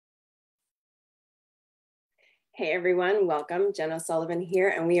Hey everyone, welcome. Jen O'Sullivan here,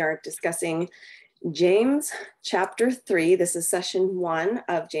 and we are discussing James chapter 3. This is session 1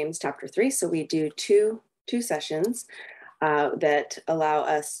 of James chapter 3. So we do two sessions that allow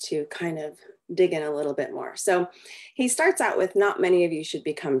us to kind of dig in a little bit more. So he starts out with, not many of you should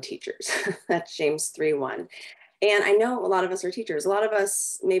become teachers. That's James 3:1. And I know a lot of us are teachers. A lot of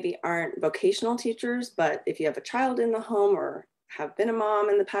us maybe aren't vocational teachers, but if you have a child in the home or have been a mom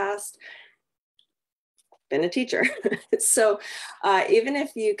in the past, been a teacher. So even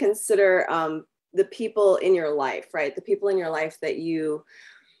if you consider the people in your life, right? The people in your life that you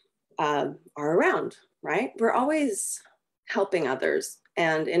are around, right? We're always helping others,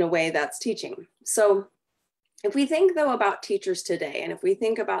 and in a way that's teaching. So if we think though about teachers today, and if we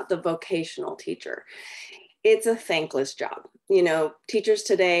think about the vocational teacher, it's a thankless job. You know, teachers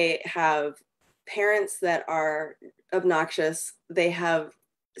today have parents that are obnoxious. They have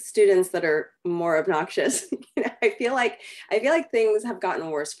students that are more obnoxious. I feel like things have gotten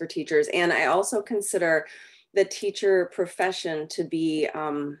worse for teachers, and I also consider the teacher profession to be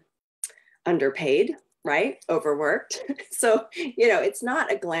underpaid, right? Overworked. So it's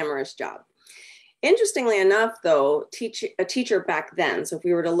not a glamorous job. Interestingly enough, though, a teacher back then. So if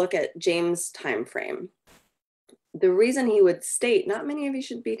we were to look at James' time frame, the reason he would state not many of you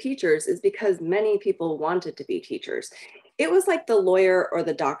should be teachers is because many people wanted to be teachers. It was like the lawyer or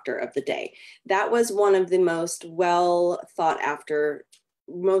the doctor of the day. That was one of the most well thought after,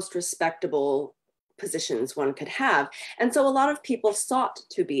 most respectable positions one could have. And so a lot of people sought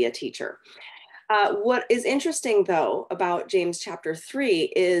to be a teacher. What is interesting, though, about James chapter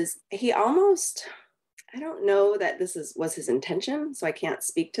 3 is he almost, I don't know that was his intention, so I can't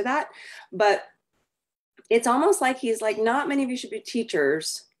speak to that, but it's almost like he's like, not many of you should be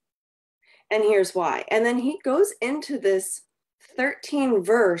teachers, and here's why. And then he goes into this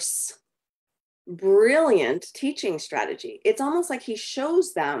 13-verse brilliant teaching strategy. It's almost like he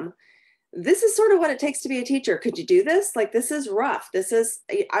shows them, this is sort of what it takes to be a teacher. Could you do this? Like, this is rough.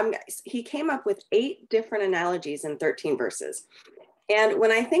 He came up with 8 different analogies in 13 verses. And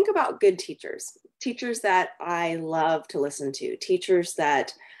when I think about good teachers that I love to listen to, teachers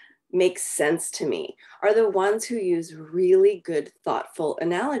that make sense to me, are the ones who use really good, thoughtful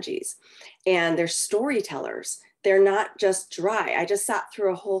analogies. And they're storytellers. They're not just dry. I just sat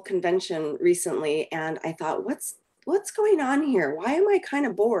through a whole convention recently, and I thought, what's going on here? Why am I kind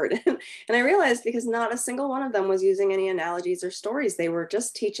of bored? And I realized because not a single one of them was using any analogies or stories. They were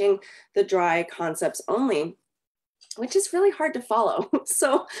just teaching the dry concepts only, which is really hard to follow.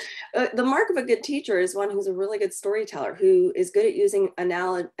 So the mark of a good teacher is one who's a really good storyteller, who is good at using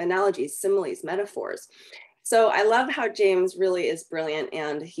analogies, similes, metaphors. So I love how James really is brilliant,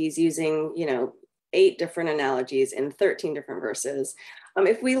 and he's using, 8 different analogies in 13 different verses.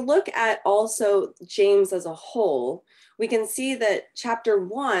 If we look at also James as a whole, we can see that chapter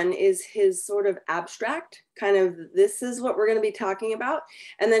 1 is his sort of abstract, kind of, this is what we're going to be talking about.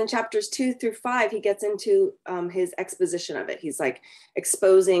 And then chapters 2 through 5, he gets into his exposition of it. He's like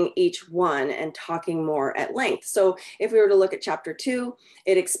exposing each one and talking more at length. So if we were to look at chapter 2,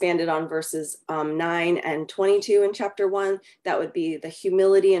 it expanded on verses 9 and 22 in chapter 1. That would be the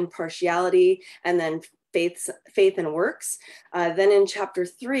humility and partiality, and then faith and works. Then in chapter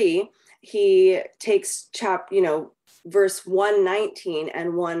 3, he takes verse 119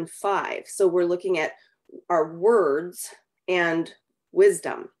 and 1:5. So we're looking at our words and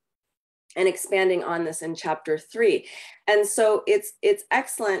wisdom, and expanding on this in chapter 3. And so it's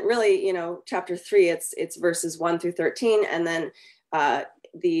excellent, really. Chapter 3, it's verses 1 through 13, and then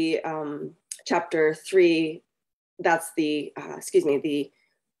the chapter 3, that's the the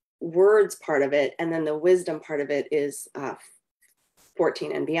words part of it, and then the wisdom part of it is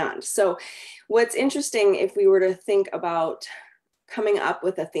 14 and beyond. So what's interesting, if we were to think about coming up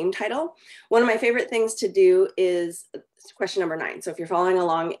with a theme title, one of my favorite things to do is question number 9. So if you're following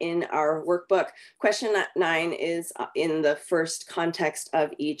along in our workbook, question 9 is in the first context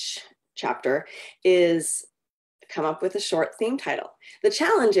of each chapter, is come up with a short theme title. The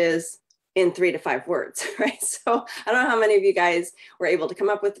challenge is in 3 to 5 words, right? So I don't know how many of you guys were able to come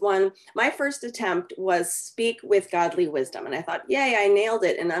up with one. My first attempt was speak with godly wisdom. And I thought, yay, I nailed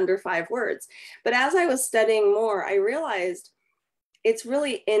it in under 5 words. But as I was studying more, I realized it's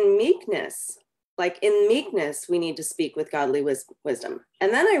really in meekness. Like, in meekness, we need to speak with godly wisdom.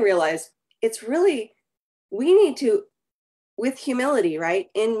 And then I realized it's really, we need to, with humility, right?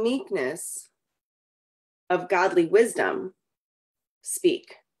 In meekness of godly wisdom,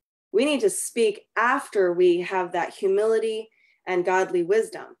 speak. We need to speak after we have that humility and godly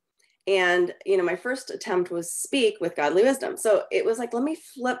wisdom. And, my first attempt was speak with godly wisdom. So it was like, let me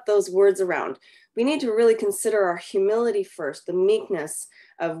flip those words around. We need to really consider our humility first, the meekness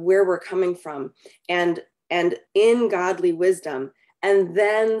of where we're coming from, and in godly wisdom, and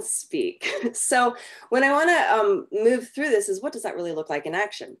then speak. So when I want to move through this is, what does that really look like in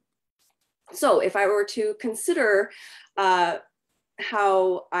action? So if I were to consider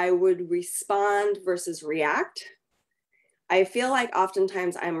how I would respond versus react, I feel like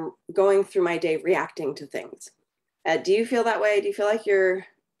oftentimes I'm going through my day reacting to things. Do you feel that way? Do you feel like you're,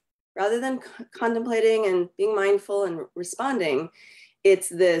 rather than contemplating and being mindful and responding, it's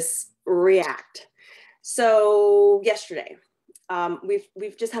this react? So yesterday,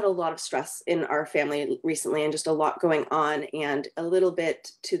 we've just had a lot of stress in our family recently, and just a lot going on, and a little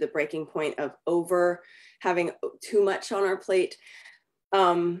bit to the breaking point of having too much on our plate.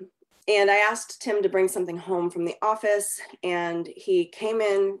 And I asked Tim to bring something home from the office, and he came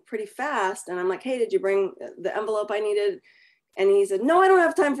in pretty fast, and I'm like, hey, did you bring the envelope I needed? And he said, no, I don't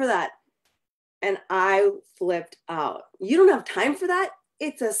have time for that. And I flipped out. You don't have time for that?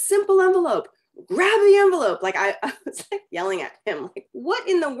 It's a simple envelope. Grab the envelope. Like I was like yelling at him, like, what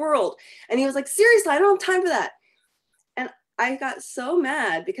in the world? And he was like, seriously, I don't have time for that. And I got so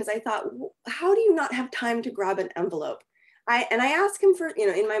mad because I thought, how do you not have time to grab an envelope? I ask him for,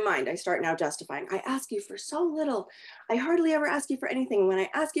 in my mind, I start now justifying. I ask you for so little. I hardly ever ask you for anything. When I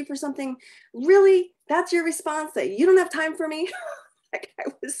ask you for something, really, that's your response, that you don't have time for me? Like,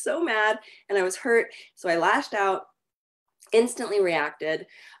 I was so mad and I was hurt. So I lashed out, instantly reacted.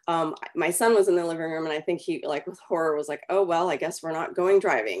 My son was in the living room, and I think he, like, with horror, was like, oh, well, I guess we're not going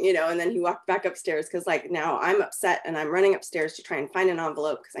driving, and then he walked back upstairs, because like now I'm upset and I'm running upstairs to try and find an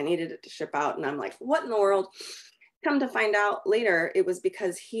envelope because I needed it to ship out. And I'm like, what in the world? Come to find out later, it was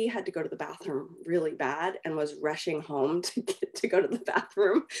because he had to go to the bathroom really bad and was rushing home to go to the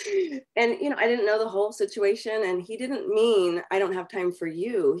bathroom. And, I didn't know the whole situation. And he didn't mean, I don't have time for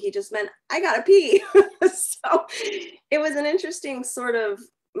you. He just meant, I gotta pee. So it was an interesting sort of,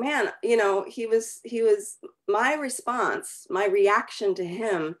 man, he was my response, my reaction to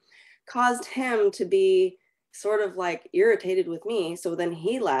him caused him to be sort of like irritated with me. So then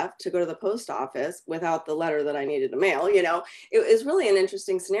he left to go to the post office without the letter that I needed to mail. It was really an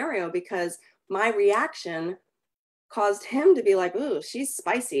interesting scenario, because my reaction caused him to be like, ooh, she's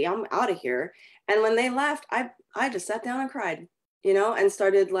spicy, I'm out of here. And when they left, I just sat down and cried, and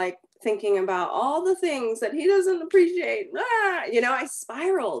started like thinking about all the things that he doesn't appreciate. I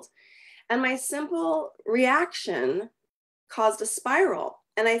spiraled, and my simple reaction caused a spiral.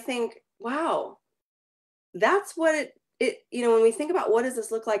 And I think, wow, that's what it when we think about what does this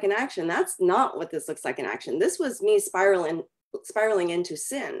look like in action, that's not what this looks like in action. This was me spiraling into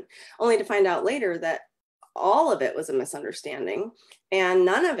sin, only to find out later that all of it was a misunderstanding, and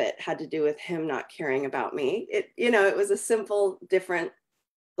none of it had to do with him not caring about me. It was a simple, different,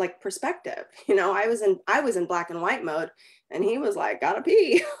 like, perspective. I was in black and white mode, and he was like, gotta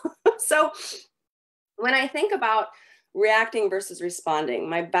pee. So when I think about reacting versus responding,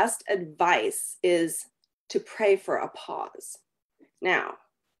 my best advice is to pray for a pause. Now,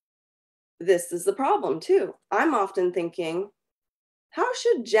 this is the problem too. I'm often thinking, how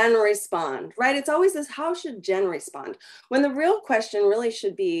should Jen respond, right? It's always this, how should Jen respond? When the real question really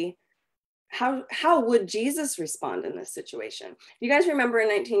should be, how would Jesus respond in this situation? You guys remember in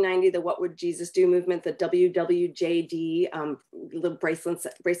 1990, the What Would Jesus Do movement, the WWJD, the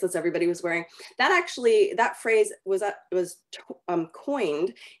bracelets everybody was wearing? That phrase was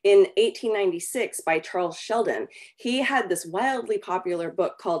coined in 1896 by Charles Sheldon. He had this wildly popular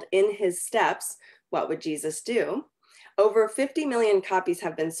book called In His Steps, What Would Jesus Do? Over 50 million copies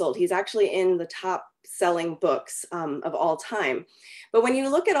have been sold. He's actually in the top selling books of all time. But when you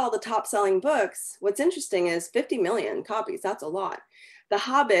look at all the top selling books, what's interesting is 50 million copies, that's a lot. The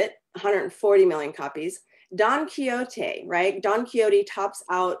Hobbit, 140 million copies. Don Quixote, right? Don Quixote tops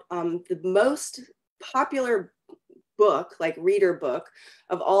out the most popular book, like reader book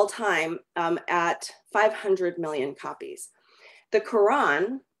of all time, at 500 million copies. The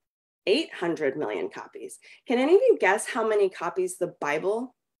Quran, 800 million copies. Can any of you guess how many copies the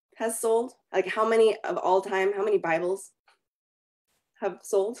Bible has sold? Like, how many of all time, how many Bibles have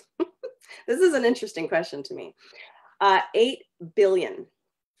sold? This is an interesting question to me. 8 billion.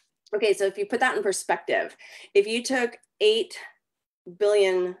 Okay, so if you put that in perspective, if you took $8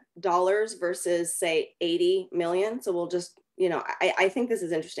 billion versus, say, 80 million, so we'll just, I think this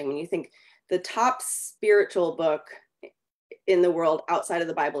is interesting when you think the top spiritual book in the world outside of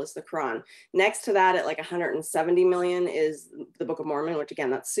the Bible is the Quran. Next to that, at like 170 million, is the Book of Mormon, which again,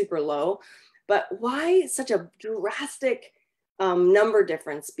 that's super low. But why such a drastic number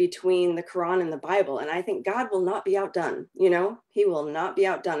difference between the Quran and the Bible. And I think God will not be outdone. He will not be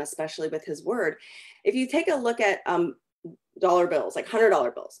outdone, especially with his word. If you take a look at dollar bills, like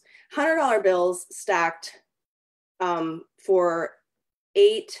 $100 bills stacked for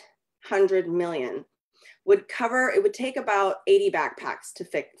 800 million it would take about 80 backpacks to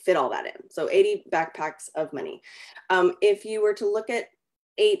fit all that in. So 80 backpacks of money. If you were to look at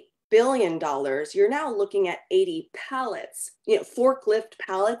 $8 billion, you're now looking at 80 pallets, forklift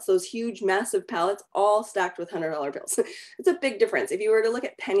pallets, those huge, massive pallets, all stacked with $100 bills. It's a big difference. If you were to look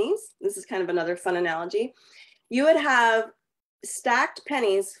at pennies, this is kind of another fun analogy, you would have stacked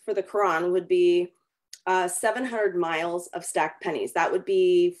pennies for the Quran would be 700 miles of stacked pennies. That would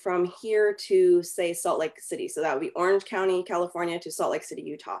be from here to, say, Salt Lake City. So that would be Orange County, California to Salt Lake City,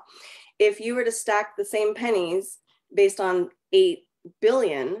 Utah. If you were to stack the same pennies based on 8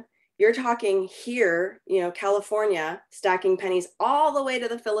 billion, you're talking here, California, stacking pennies all the way to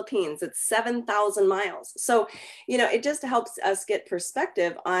the Philippines. It's 7,000 miles. So, it just helps us get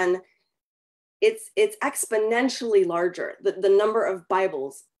perspective on it's exponentially larger. The number of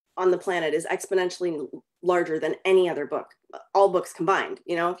Bibles on the planet is exponentially larger than any other book, all books combined,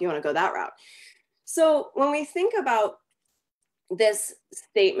 if you want to go that route. So when we think about this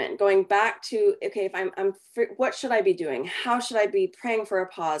statement, going back to, okay, if what should I be doing? How should I be praying for a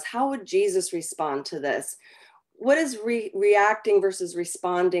pause? How would Jesus respond to this? What does reacting versus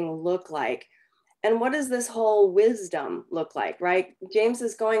responding look like? And what does this whole wisdom look like, right? James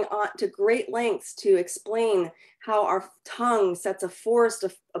is going on to great lengths to explain how our tongue sets a forest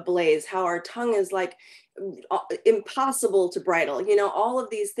ablaze, how our tongue is like impossible to bridle, all of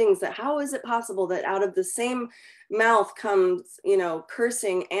these things. That how is it possible that out of the same mouth comes,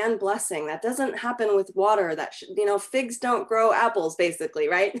 cursing and blessing? That doesn't happen with water. That figs don't grow apples, basically,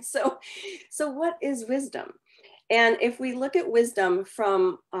 right? So what is wisdom? And if we look at wisdom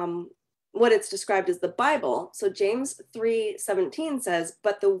from what it's described as the Bible, so James 3:17 says,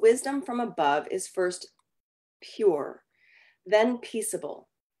 "But the wisdom from above is first pure, then peaceable,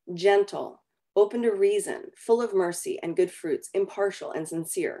 gentle, open to reason, full of mercy and good fruits, impartial and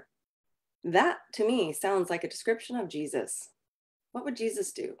sincere." That to me sounds like a description of Jesus. What would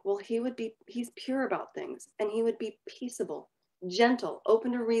Jesus do? Well, he's pure about things, and he would be peaceable, gentle,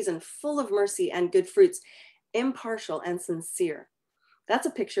 open to reason, full of mercy and good fruits, impartial and sincere. That's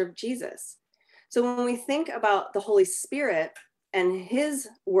a picture of Jesus. So when we think about the Holy Spirit and his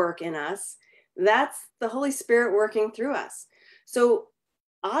work in us, that's the Holy Spirit working through us. So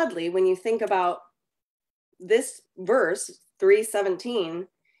oddly, when you think about this verse 3:17,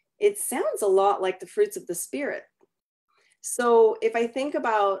 it sounds a lot like the fruits of the Spirit. So if I think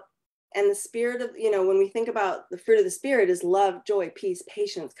about, and the spirit of, when we think about the fruit of the Spirit is love, joy, peace,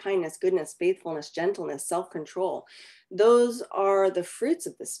 patience, kindness, goodness, faithfulness, gentleness, self-control. Those are the fruits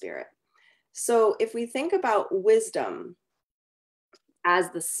of the Spirit. So if we think about wisdom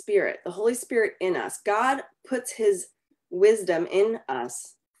as the Spirit, the Holy Spirit in us, God puts his wisdom in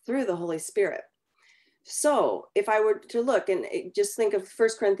us through the Holy Spirit. So if I were to look and just think of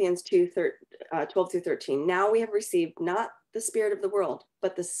 1 Corinthians 2:12 through 13, now we have received not the spirit of the world,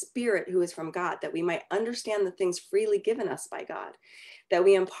 but the Spirit who is from God, that we might understand the things freely given us by God, that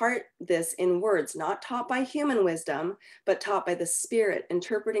we impart this in words, not taught by human wisdom, but taught by the Spirit,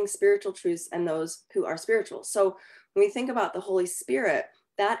 interpreting spiritual truths and those who are spiritual. So when we think about the Holy Spirit,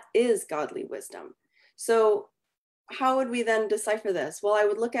 that is godly wisdom. So how would we then decipher this? Well, I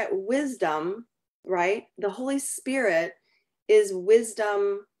would look at wisdom, right? The Holy Spirit is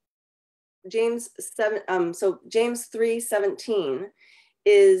wisdom. James 3:17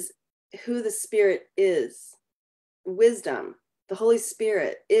 is who the Spirit is. Wisdom, the Holy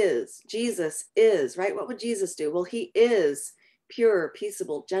Spirit is, Jesus is, right? What would Jesus do? Well, he is pure,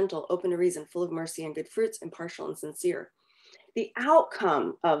 peaceable, gentle, open to reason, full of mercy and good fruits, impartial and sincere. The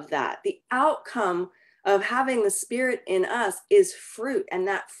outcome of that, the outcome of having the Spirit in us is fruit, and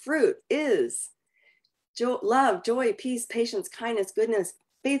that fruit is love, joy, peace, patience, kindness, goodness,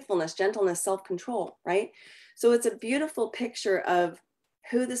 faithfulness, gentleness, self-control, right? So it's a beautiful picture of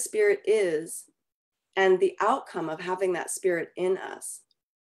who the Spirit is and the outcome of having that Spirit in us.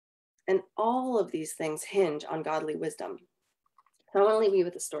 And all of these things hinge on godly wisdom. So I want to leave you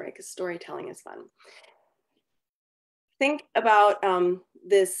with a story, because storytelling is fun. Think about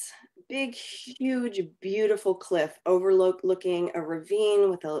this big, huge, beautiful cliff overlooking a ravine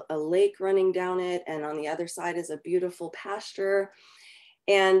with a lake running down it. And on the other side is a beautiful pasture.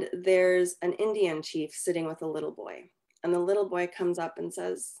 And there's an Indian chief sitting with a little boy. And the little boy comes up and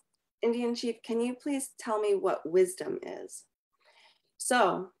says, "Indian chief, can you please tell me what wisdom is?"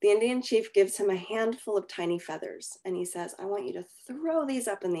 So the Indian chief gives him a handful of tiny feathers and he says, I want you to throw these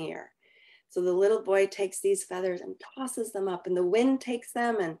up in the air. So the little boy takes these feathers and tosses them up, and the wind takes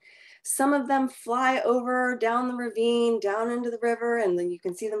them, and some of them fly over down the ravine, down into the river, and then you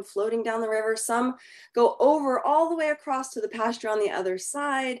can see them floating down the river. Some go over all the way across to the pasture on the other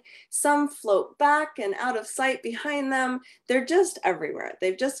side. Some float back and out of sight behind them. They're just everywhere.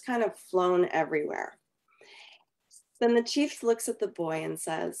 They've just kind of flown everywhere. Then the chief looks at the boy and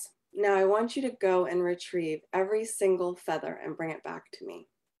says, now I want you to go and retrieve every single feather and bring it back to me.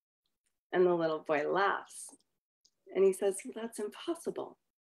 And the little boy laughs and he says, well, that's impossible.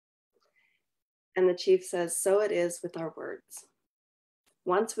 And the chief says, so it is with our words.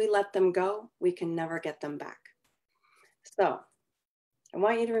 Once we let them go, we can never get them back. So I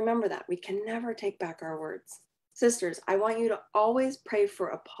want you to remember that we can never take back our words. Sisters, I want you to always pray for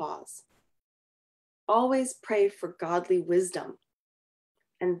a pause. Always pray for godly wisdom.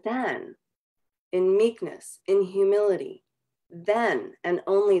 And then in meekness, in humility, then and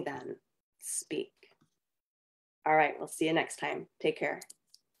only then, speak. All right, we'll see you next time. Take care.